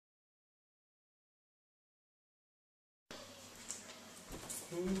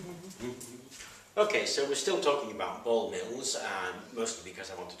Okay, so we're still talking about ball mills, mostly because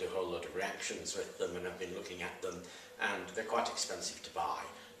I want to do a whole load of reactions with them, and I've been looking at them, and they're quite expensive to buy,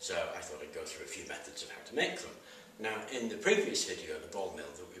 so I thought I'd go through a few methods of how to make them. Now, in the previous video, the ball mill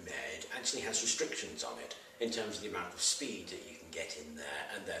that we made actually has restrictions on it in terms of the amount of speed that you can get in there,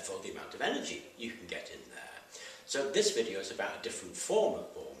 and therefore the amount of energy you can get in there. So this video is about a different form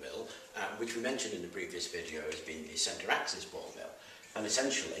of ball mill, which we mentioned in the previous video as being the centre axis ball mill. And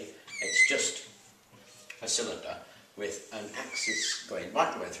essentially, it's just a cylinder with an axis going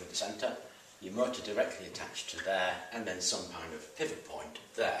right the way through the centre, your motor directly attached to there, and then some kind of pivot point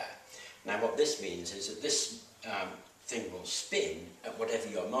there. Now what this means is that this thing will spin at whatever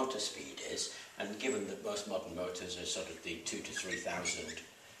your motor speed is, and given that most modern motors are sort of the 2,000 to 3,000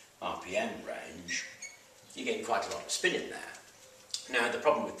 RPM range, you're getting quite a lot of spin in there. Now the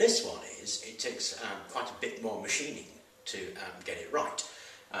problem with this one is it takes quite a bit more machining to get it right.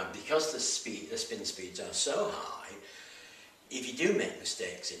 Because the spin speeds are so high, if you do make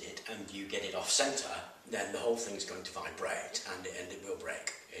mistakes in it and you get it off centre, then the whole thing's going to vibrate and it will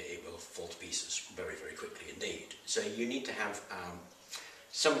break. It will fall to pieces very, very quickly indeed. So you need to have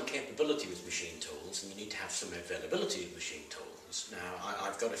some capability with machine tools, and you need to have some availability of machine tools. Now,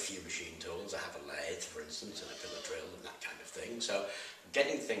 I've got a few machine tools. I have a lathe, for instance, and a pillar drill and that kind of thing. So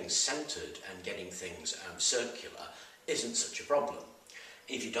getting things centred and getting things circular isn't such a problem.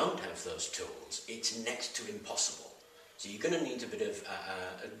 If you don't have those tools, it's next to impossible. So you're going to need a bit of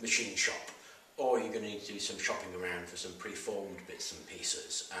a machine shop, or you're going to need to do some shopping around for some preformed bits and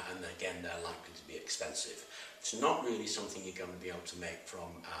pieces, and again, they're likely to be expensive. It's not really something you're going to be able to make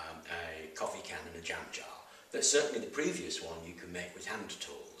from a coffee can and a jam jar. But certainly the previous one you can make with hand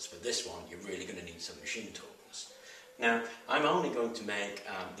tools, but this one you're really going to need some machine tools. Now, I'm only going to make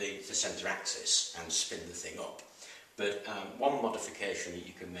the centre axis and spin the thing up. But one modification that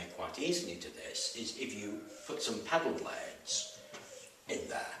you can make quite easily to this is if you put some paddle blades in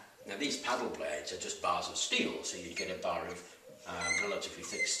there. Now these paddle blades are just bars of steel, so you get a bar of relatively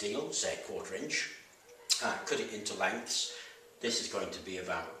thick steel, say 1/4 inch, cut it into lengths. This is going to be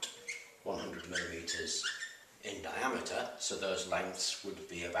about 100 millimetres in diameter, so those lengths would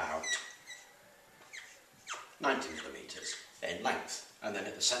be about 90 millimetres in length. And then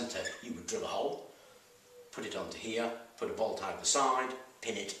at the centre you would drill a hole, put it onto here, put a bolt either side,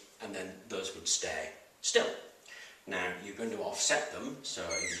 pin it, and then those would stay still. Now, you're going to offset them, so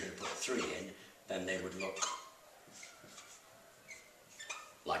if you're going to put 3 in, then they would look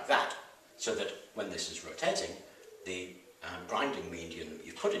like that, so that when this is rotating, the grinding medium that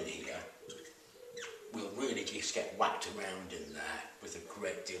you put in here will really just get whacked around in there with a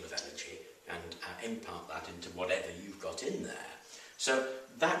great deal of energy and impart that into whatever you've got in there. So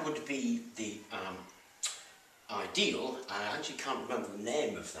that would be the ideal. I actually can't remember the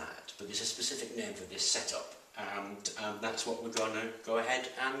name of that, but there's a specific name for this setup, and that's what we're going to go ahead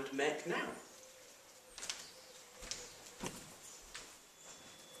and make now.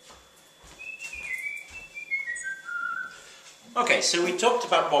 Okay, so we talked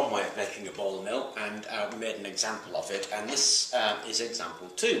about one way of making a ball mill, and we made an example of it, and this is example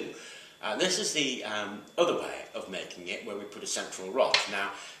 2. This is the other way of making it, where we put a central rod.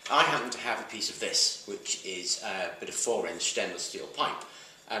 Now, I happen to have a piece of this, which is a bit of 4-inch stainless steel pipe,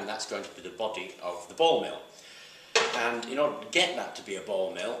 and that's going to be the body of the ball mill. And in order to get that to be a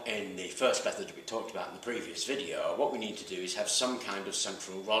ball mill, in the first method that we talked about in the previous video, what we need to do is have some kind of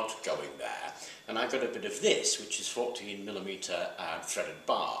central rod going there. And I've got a bit of this, which is 14mm threaded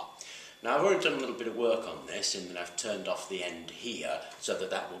bar. Now, I've already done a little bit of work on this, in that I've turned off the end here so that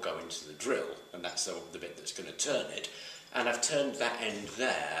that will go into the drill, and that's the bit that's going to turn it. And I've turned that end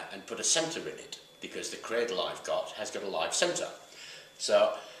there and put a centre in it, because the cradle I've got has got a live centre.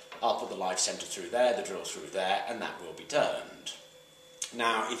 So I'll put the live centre through there, the drill through there, and that will be turned.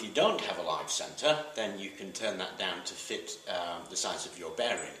 Now, if you don't have a live centre, then you can turn that down to fit the size of your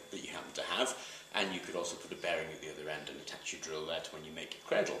bearing that you happen to have, and you could also put a bearing at the other end and attach your drill there to when you make your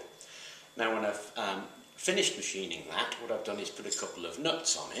cradle. Now, when I've finished machining that, what I've done is put a couple of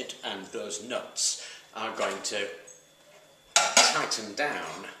nuts on it, and those nuts are going to tighten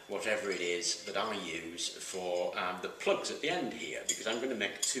down whatever it is that I use for the plugs at the end here, because I'm going to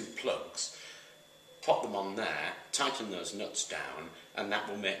make 2 plugs, pop them on there, tighten those nuts down, and that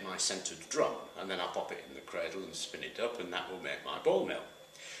will make my centred drum, and then I'll pop it in the cradle and spin it up, and that will make my ball mill.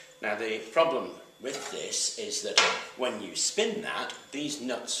 Now, the problem with this is that when you spin that, these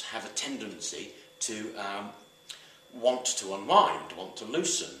nuts have a tendency to want to unwind, want to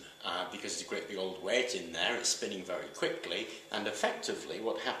loosen, because there's a great big old weight in there, it's spinning very quickly, and effectively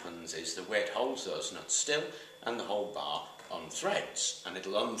what happens is the weight holds those nuts still, and the whole bar on threads, and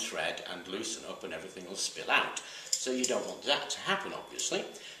it'll unthread and loosen up and everything will spill out. So you don't want that to happen, obviously.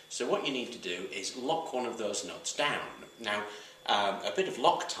 So what you need to do is lock one of those nuts down. Now, a bit of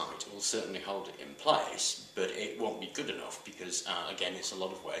Loctite will certainly hold it in place, but it won't be good enough because, again, it's a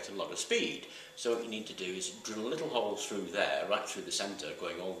lot of weight and a lot of speed. So what you need to do is drill a little hole through there, right through the centre,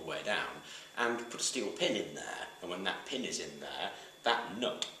 going all the way down, and put a steel pin in there. And when that pin is in there, that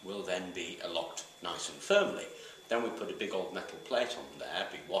nut will then be locked nice and firmly. Then we put a big old metal plate on there,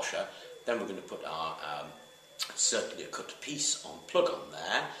 big washer. Then we're going to put our certainly a cut piece on plug on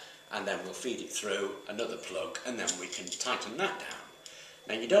there, and then we'll feed it through another plug, and then we can tighten that down.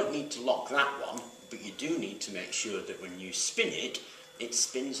 Now you don't need to lock that one, but you do need to make sure that when you spin it, it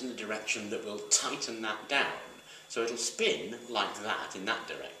spins in the direction that will tighten that down. So it'll spin like that in that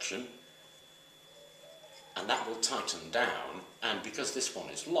direction, and that will tighten down, and because this one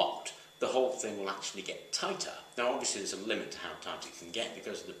is locked, the whole thing will actually get tighter. Now obviously there's a limit to how tight it can get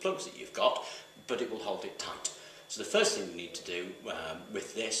because of the plugs that you've got, but it will hold it tight. So the first thing we need to do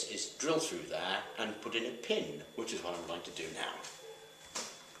with this is drill through there and put in a pin, which is what I'm going to do now.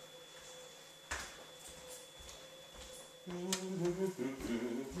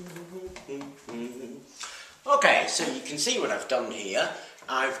 Okay, so you can see what I've done here.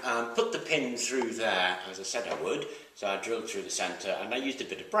 I've put the pin through there as I said I would, so I drilled through the centre and I used a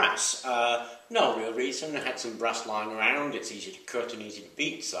bit of brass. No real reason, I had some brass lying around, it's easy to cut and easy to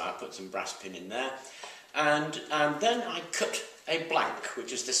beat, so I put some brass pin in there. And then I cut a blank,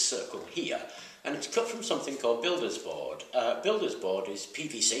 which is this circle here, and it's cut from something called builder's board. Builder's board is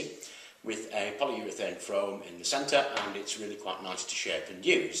PVC with a polyurethane foam in the centre, and it's really quite nice to shape and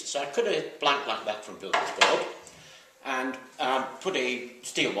use. So I cut a blank like that from builder's board, and put a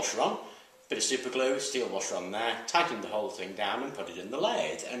steel washer on, bit of super glue, steel washer on there, tightened the whole thing down and put it in the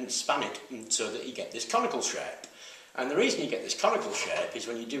lathe and span it so that you get this conical shape. And the reason you get this conical shape is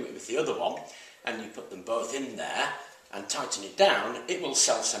when you do it with the other one and you put them both in there and tighten it down, it will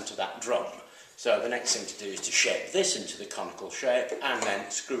self-centre that drum. So the next thing to do is to shape this into the conical shape and then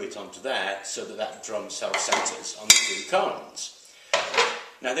screw it onto there so that that drum self-centres on the two cones.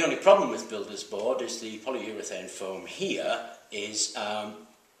 Now the only problem with builder's board is the polyurethane foam here is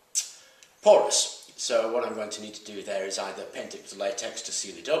porous. So what I'm going to need to do there is either paint it with latex to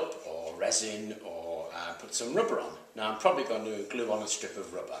seal it up, or resin, or put some rubber on. Now I'm probably going to glue on a strip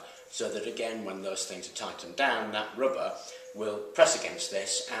of rubber so that again when those things are tightened down, that rubber will press against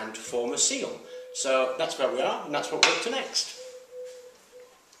this and form a seal. So that's where we are and that's what we're up to next.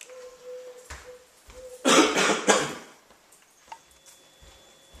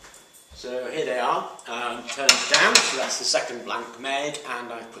 So here they are, turned down, so that's the second blank made,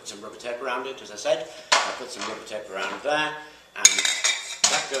 and I've put some rubber tape around it, as I said. I put some rubber tape around there, and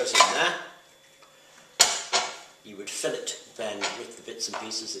that goes in there. You would fill it then with the bits and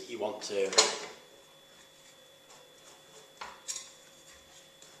pieces that you want to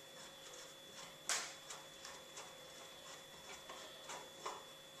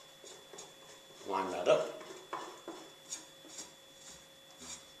line that up.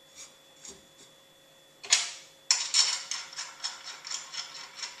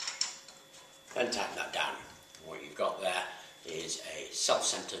 Then tighten that down. What you've got there is a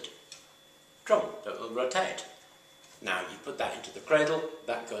self-centered drum that will rotate. Now you put that into the cradle,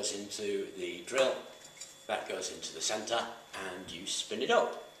 that goes into the drill, that goes into the centre, and you spin it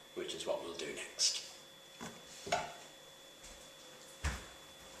up, which is what we'll do next.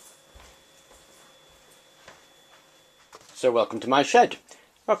 So welcome to my shed.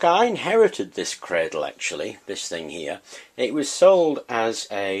 Okay, I inherited this cradle actually, this thing here. It was sold as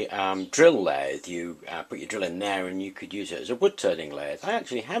a drill lathe. You put your drill in there and you could use it as a wood turning lathe. I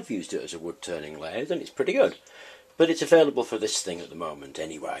actually have used it as a wood turning lathe and it's pretty good. But it's available for this thing at the moment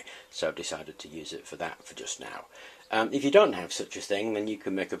anyway, so I've decided to use it for that for just now. If you don't have such a thing, then you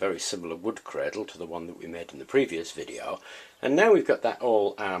can make a very similar wood cradle to the one that we made in the previous video. And now we've got that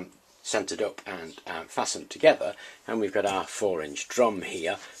all centred up and fastened together, and we've got our 4-inch drum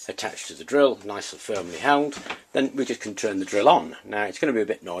here attached to the drill, nicely firmly held. Then we just can turn the drill on. Now it's going to be a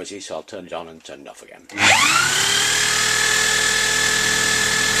bit noisy, so I'll turn it on and turn it off again.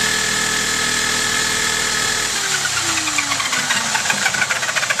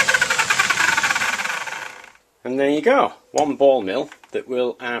 And there you go, one ball mill that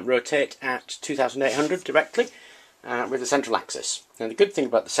will rotate at 2800 directly with a central axis. Now the good thing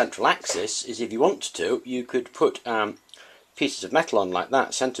about the central axis is if you want to, you could put pieces of metal on like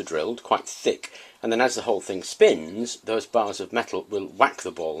that, centre drilled, quite thick, and then as the whole thing spins, those bars of metal will whack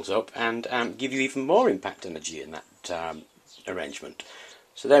the balls up and give you even more impact energy in that arrangement.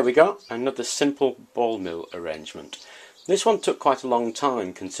 So there we go, another simple ball mill arrangement. This one took quite a long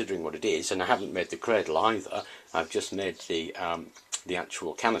time considering what it is, and I haven't made the cradle either. I've just made the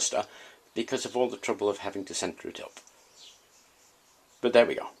actual canister because of all the trouble of having to centre it up. But there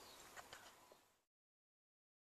we go.